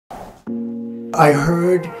I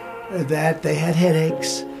heard that they had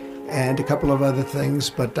headaches and a couple of other things,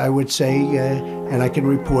 but I would say, and I can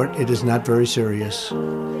report, it is not very serious.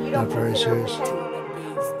 Not very serious.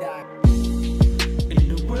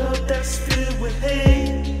 In a world that's filled with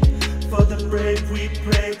hate, for the brave we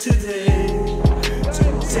pray today. To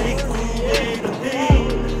take away the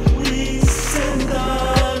pain, we send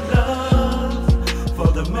our love.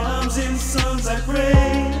 For the moms and sons I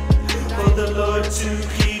pray, for the Lord to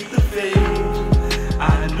keep the faith.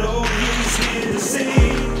 I know He's here to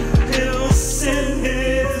save, He'll send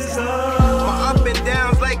His love. My up and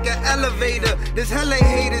downs like an elevator. There's hella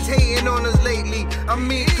haters hating on us lately. I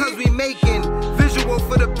mean, cause we making visual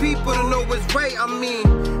for the people to know what's right. I mean,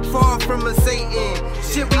 far from a Satan.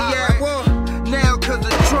 Shit, we at war now cause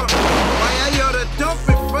of Trump. Why I oughta dump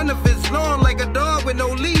in front of his lawn like a dog with no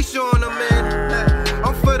leash on him, man.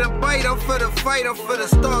 I'm for the bite, I'm for the fight, I'm for the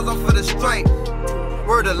stars, I'm for the strike.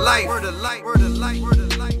 Word of life, word of light, word of light, word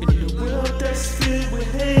of light. In a world that's filled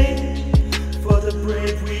with hate, for the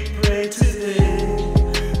brave we pray today.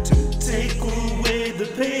 To take away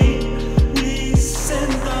the pain, we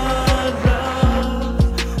send our love.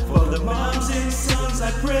 For the moms and sons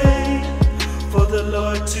I pray, for the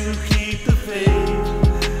Lord to keep the faith.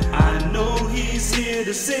 I know He's here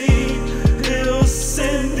to save, He'll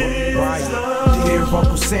send His love. Dear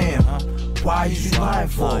Uncle Sam, why is you lying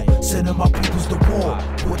for? Sending my peoples to war,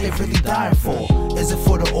 what they really dying for? Is it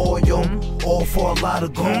for the oil, or for a lot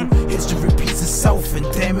of gold? History repeats itself, and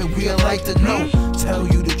damn it, we'd like to know. Tell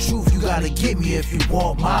you the truth, you gotta get me if you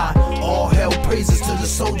want mine. All hell praises to the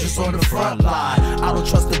soldiers on the front line. I don't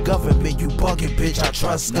trust the government, you bugging, bitch, I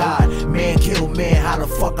trust God. Man kill man, how the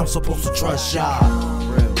fuck I'm supposed to trust y'all?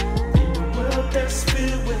 In a world that's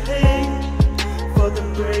filled with hate, for the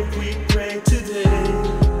brave we pray today.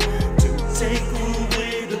 To take